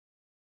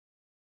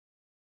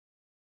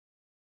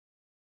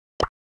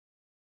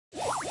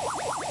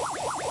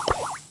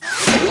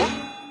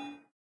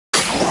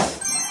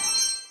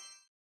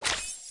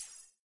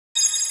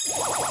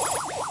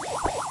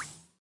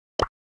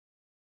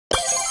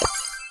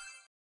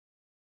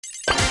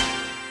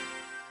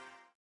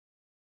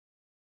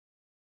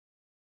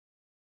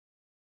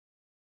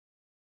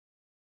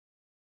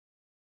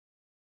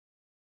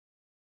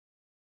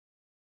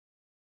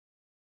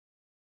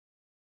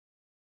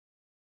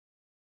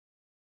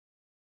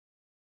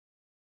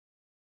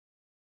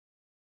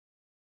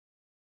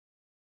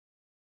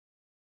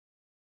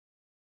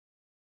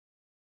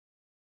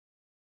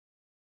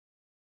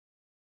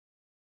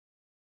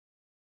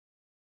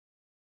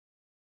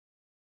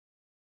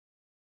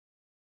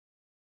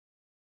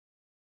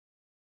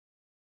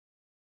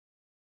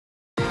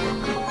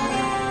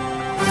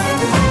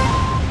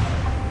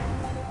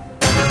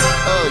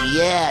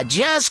yeah,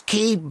 just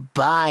keep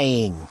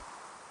buying.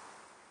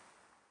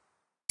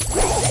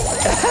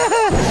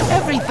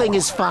 Everything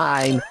is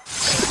fine.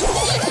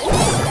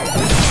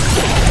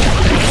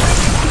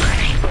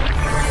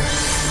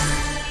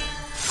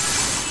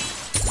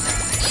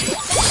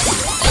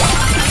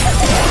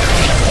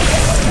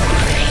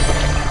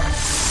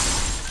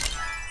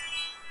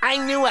 I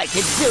knew I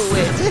could do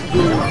it.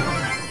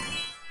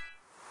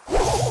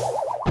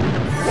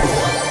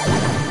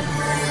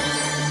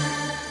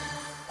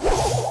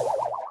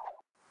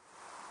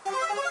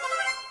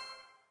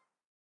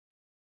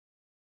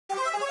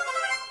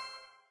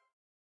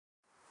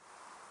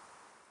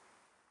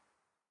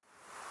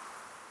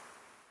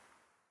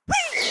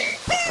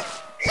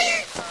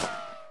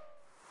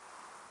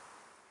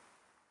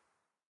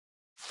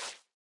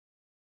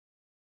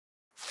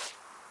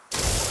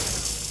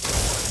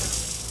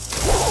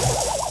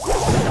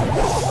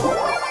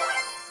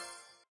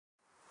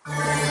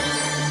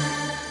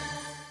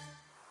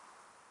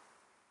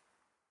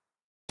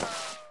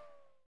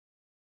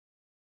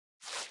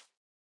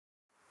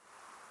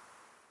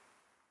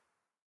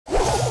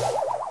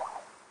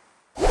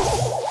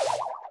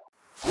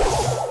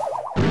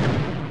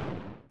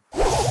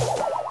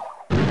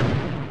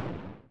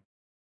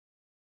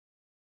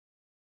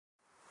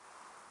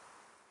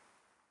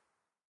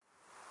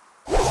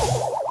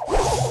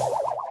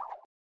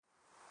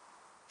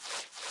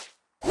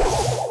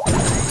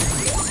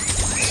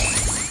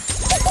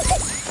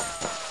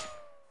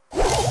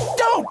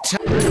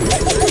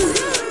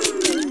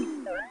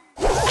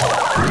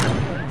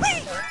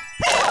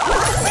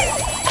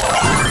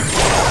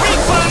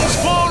 Refunds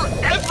for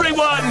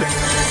everyone!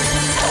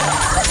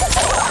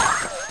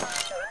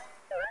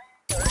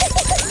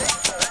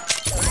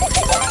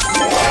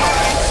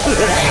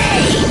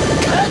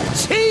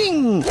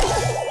 Ka-ching!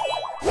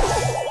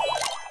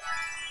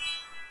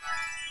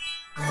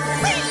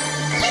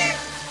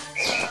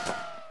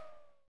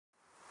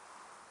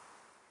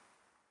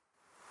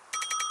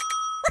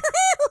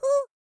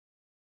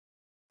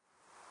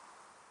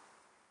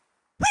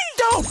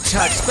 Don't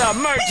touch the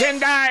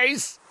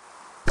merchandise!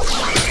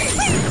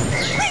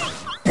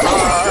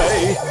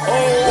 I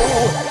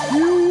owe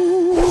you!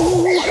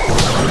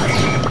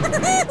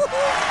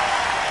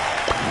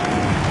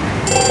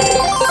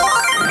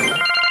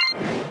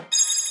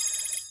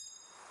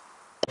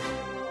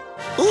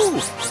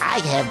 Ooh, I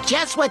have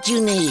just what you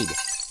need.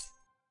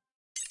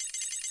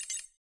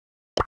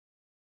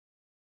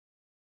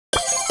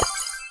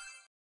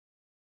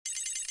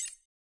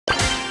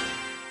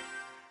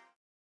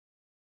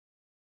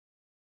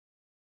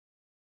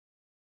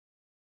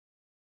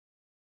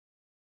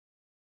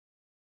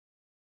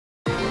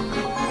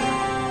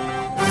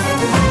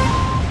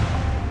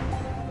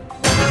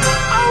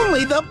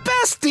 Only the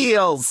best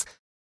deals!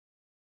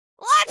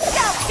 Let's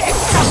go,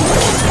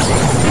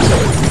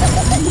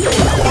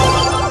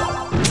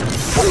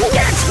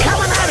 That's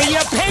coming out of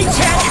your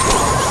paycheck!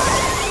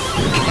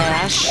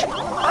 Cash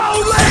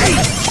only!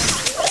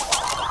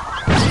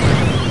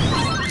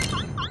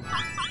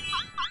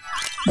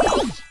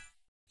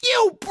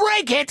 You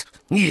break it!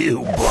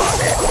 You bought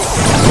it!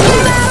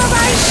 Get out of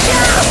my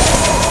shop!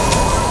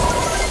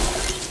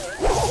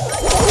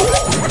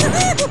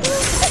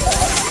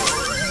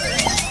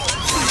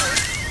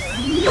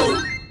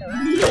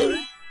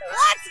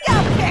 Let's go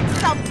pick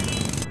some!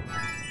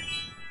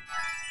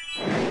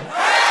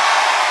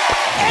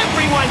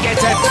 Everyone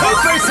gets a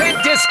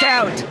 2%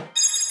 discount!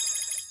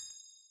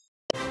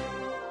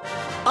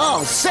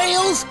 All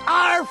sales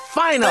are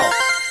final!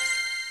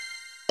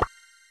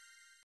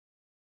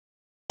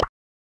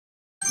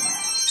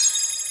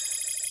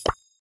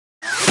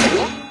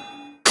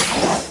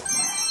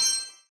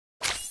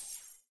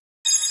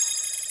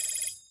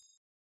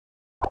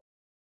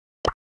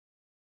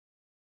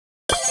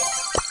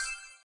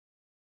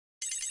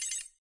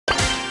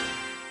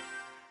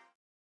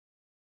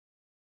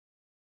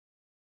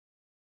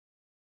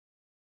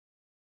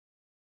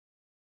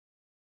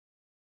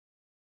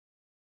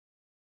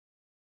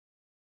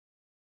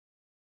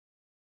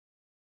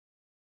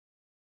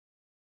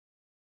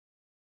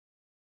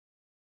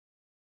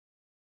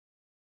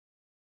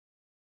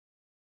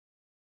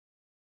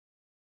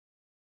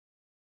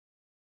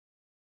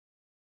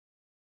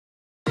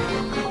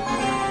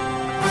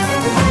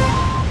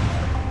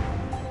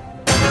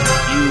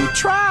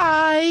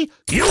 Try!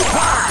 You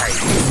buy!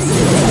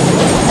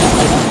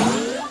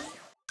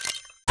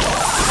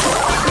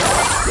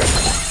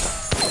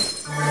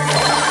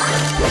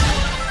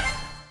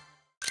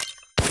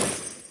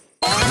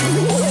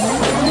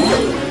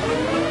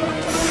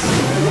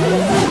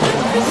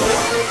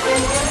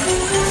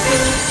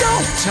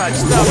 Don't touch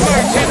the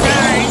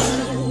merchandise!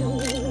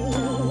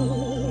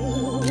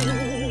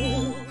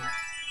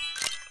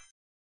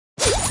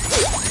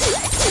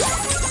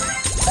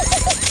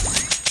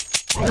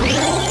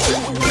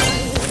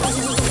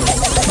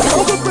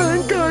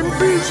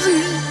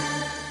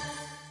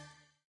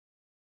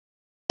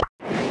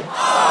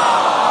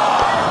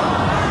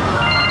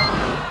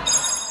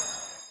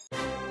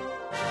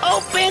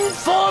 Open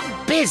for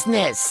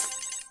business!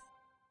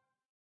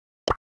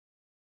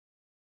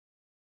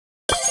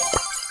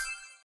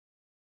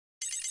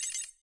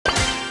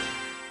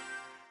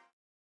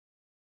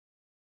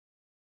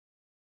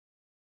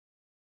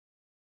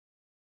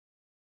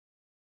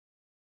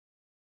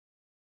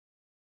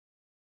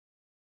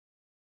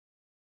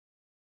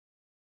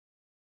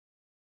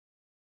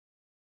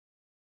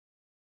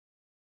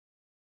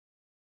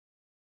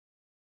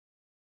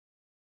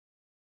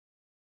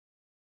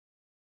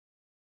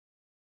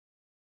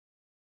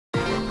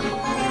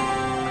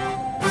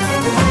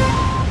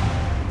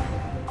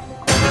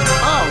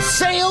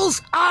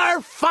 sales are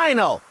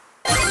final.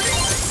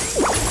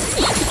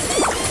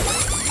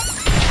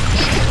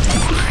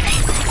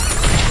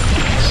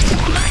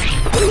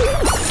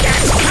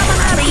 That's coming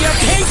out of your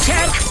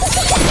paycheck.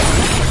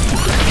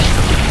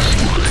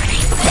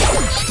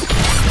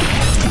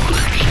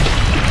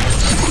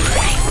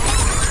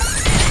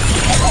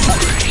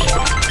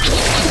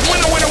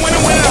 Winner, winner,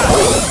 winner, winner!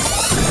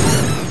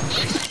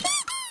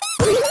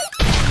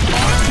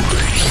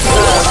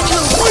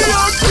 We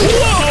are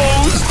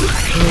closed!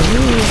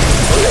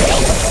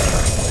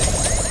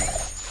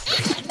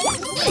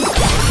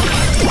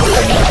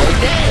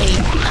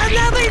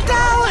 Another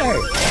dollar.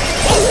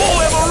 Oh,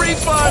 I have a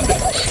refund!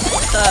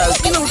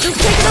 Just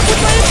take it up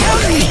with my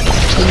accountant.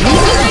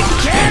 I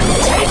can't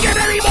take it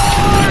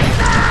anymore.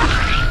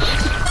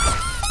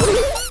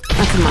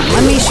 Oh, come on,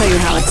 let me show you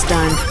how it's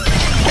done.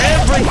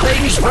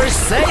 Everything's for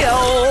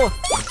sale.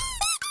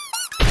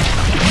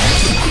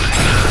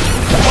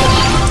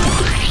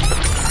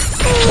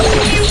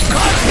 You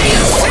caught me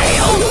a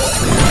sale.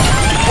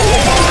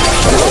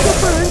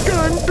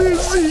 I'm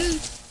busy.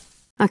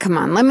 Oh, come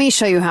on, let me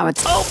show you how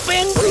it's...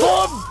 Open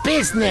for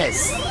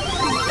business.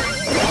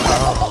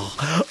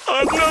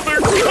 Another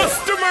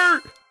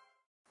customer!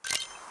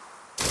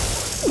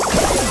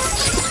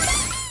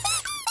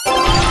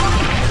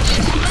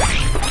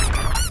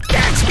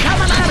 That's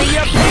coming out of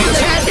your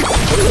paycheck.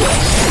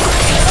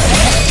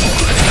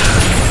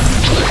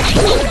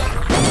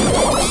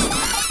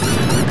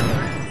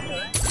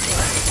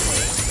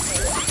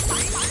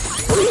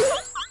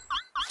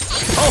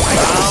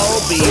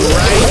 I'll be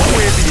right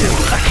with you.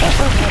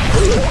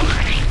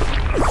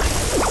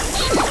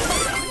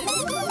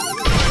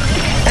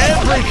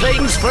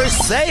 Everything's for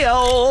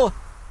sale.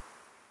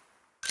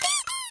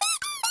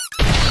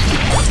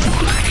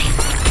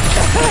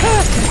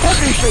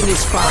 Everything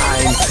is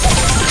fine.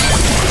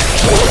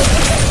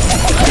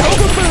 Tell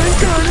the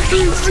bank I'm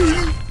busy.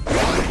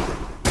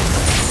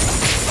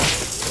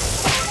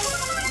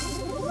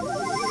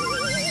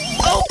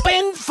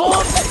 Open for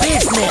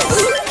business.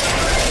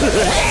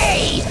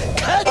 Hey,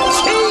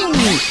 ka-ching!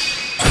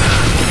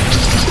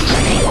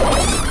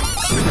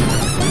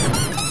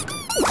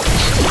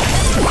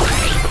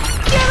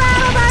 Get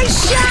out of my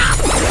shop!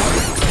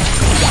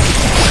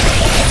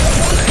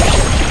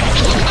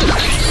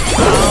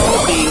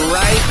 I'll be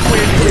right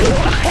with you.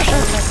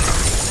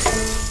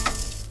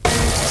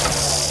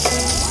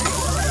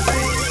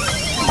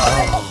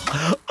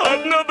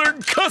 Another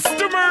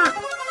customer!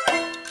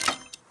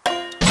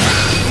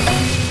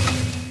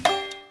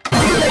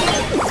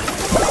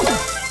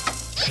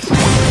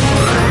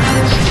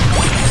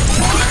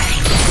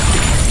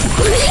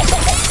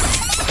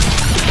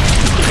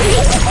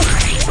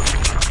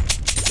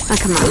 Oh,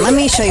 come on, let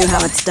me show you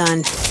how it's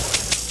done.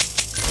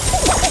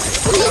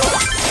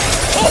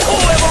 Oh,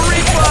 I have a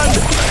refund!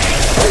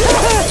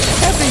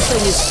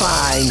 Everything is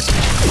fine.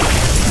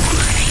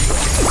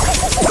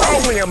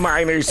 Only a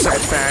minor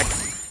setback.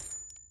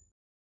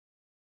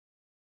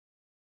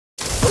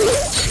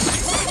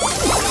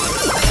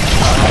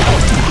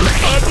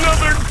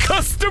 Another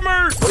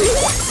customer!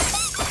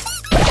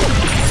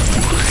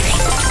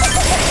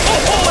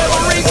 Oh, I have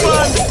a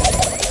refund!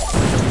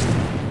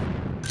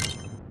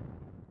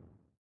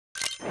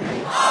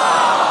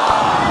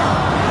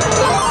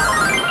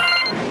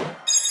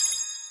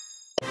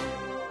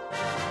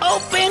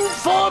 Open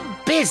for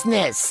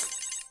business.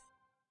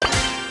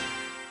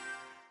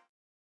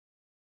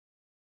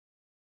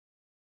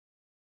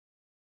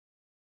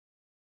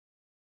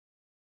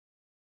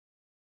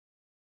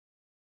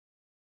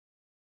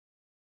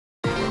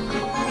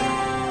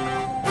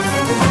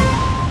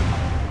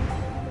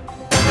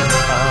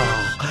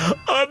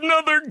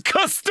 Another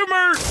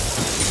customer!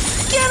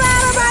 Get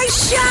out of my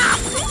shop!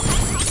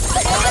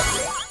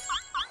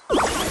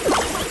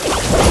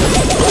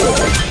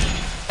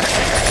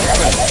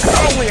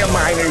 Only a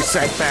minor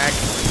setback.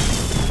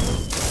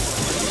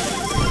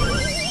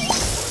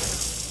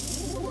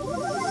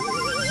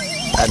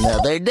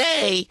 Another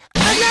day,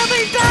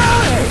 another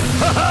dollar!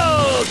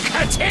 Ho-ho!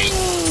 Ka-ting!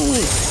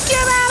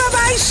 Get out of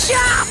my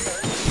shop!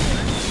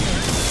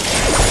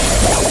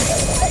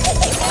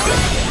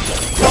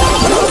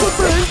 Tell the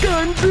bank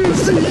I'm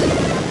busy.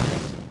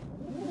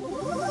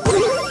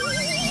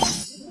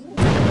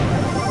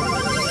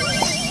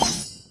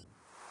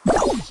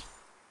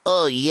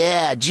 Oh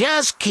yeah,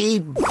 just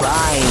keep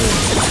buying.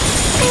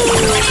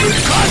 You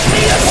cost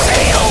me a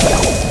sale!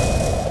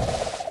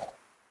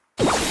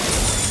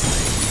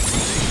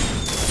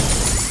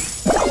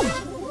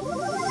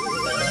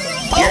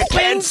 Your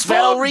can't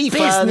spell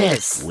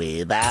business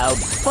without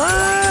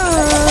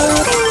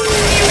fun.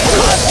 You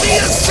cost me a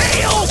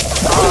sale!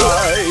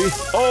 I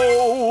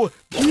owe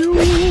you.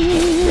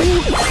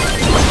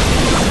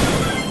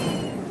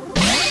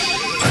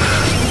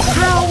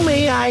 How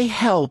may I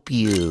help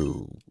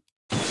you?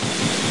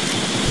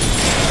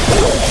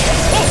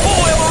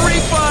 Oh, I have a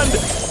refund!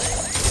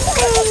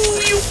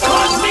 You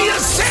caused me a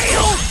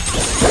sale!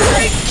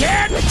 I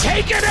can't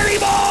take it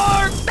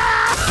anymore! Ah!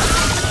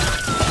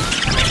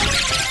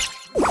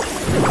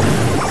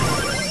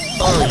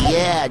 Oh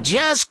yeah, Yeah,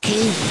 just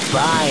keep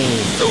buying.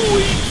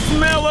 Sweet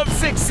smell of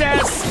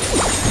success!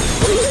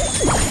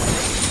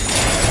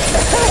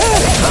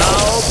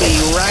 I'll be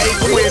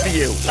right with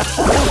you.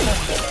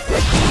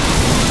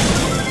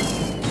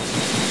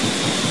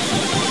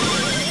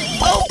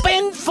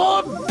 Open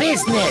for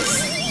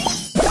business.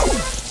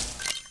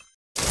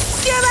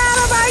 Get out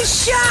of my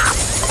shop!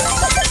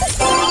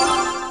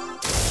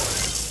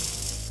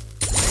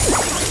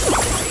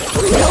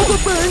 Tell the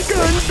bank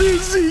I'm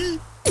busy.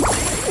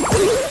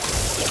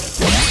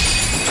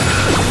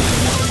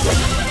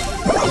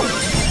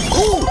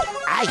 Ooh,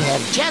 I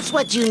have just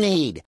what you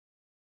need.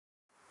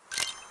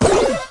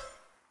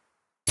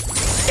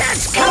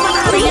 That's coming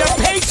out of your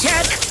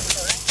paycheck!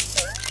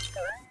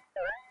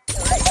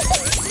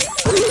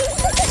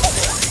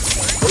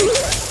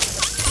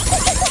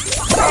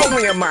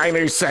 Only a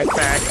minor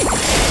setback.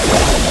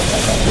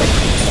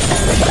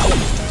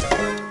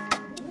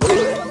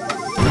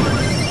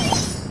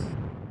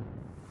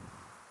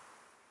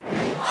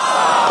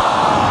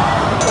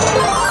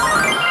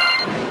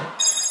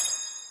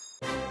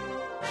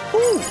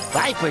 Ooh,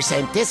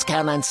 5%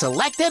 discount on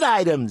selected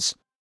items.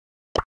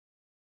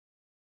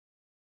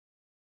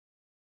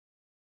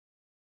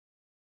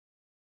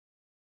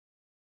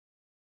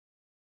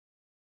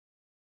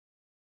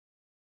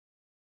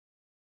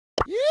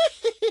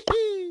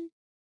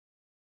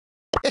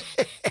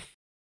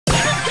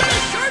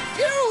 Sharp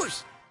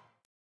fuse!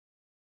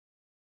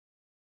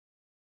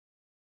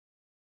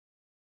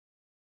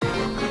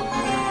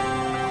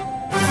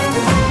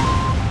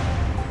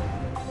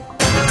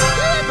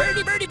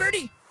 Birdie, birdie,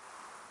 birdie!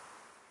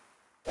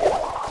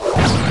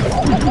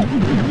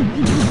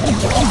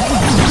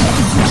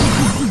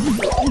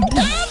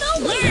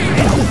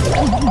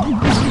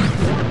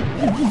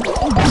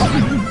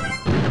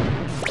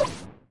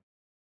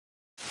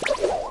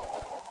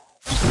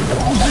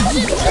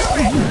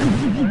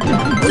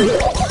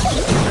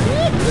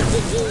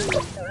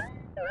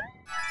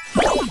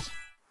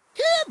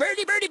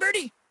 Birdie, birdie,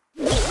 birdie!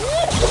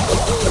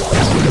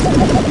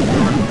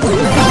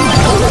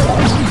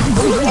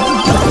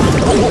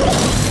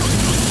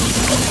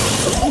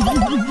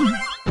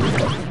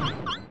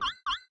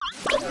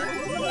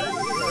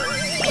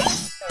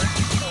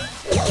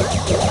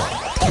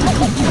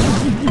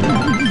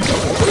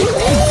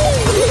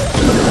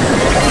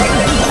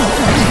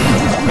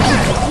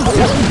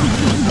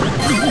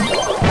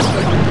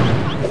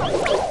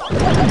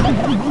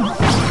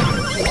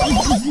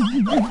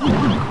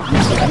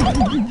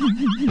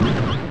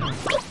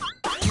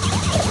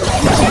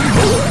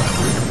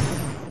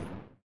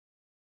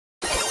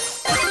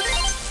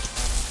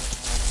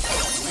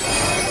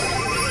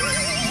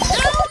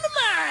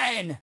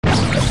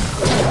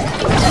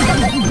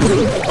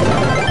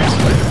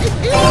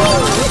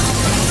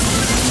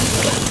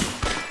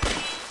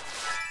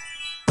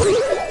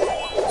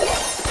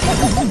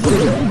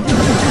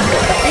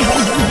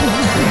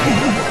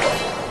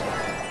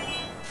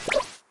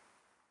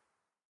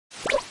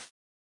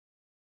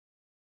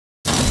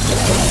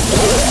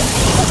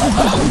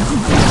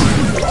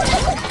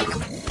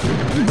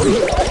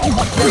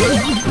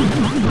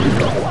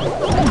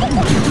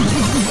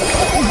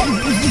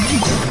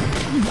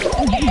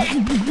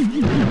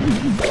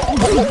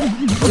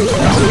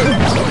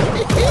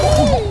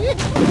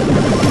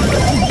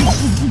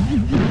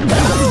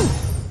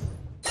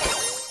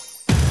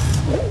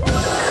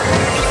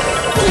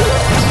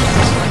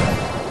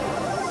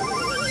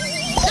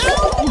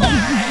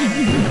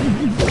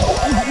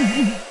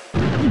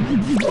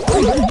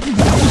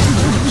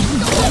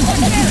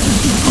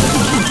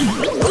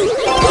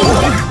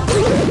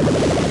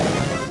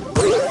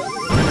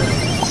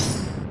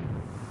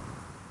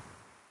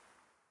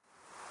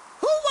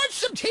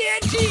 Some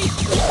TNT!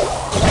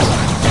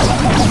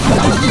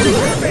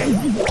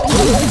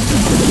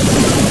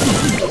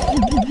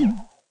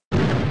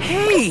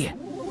 Hey!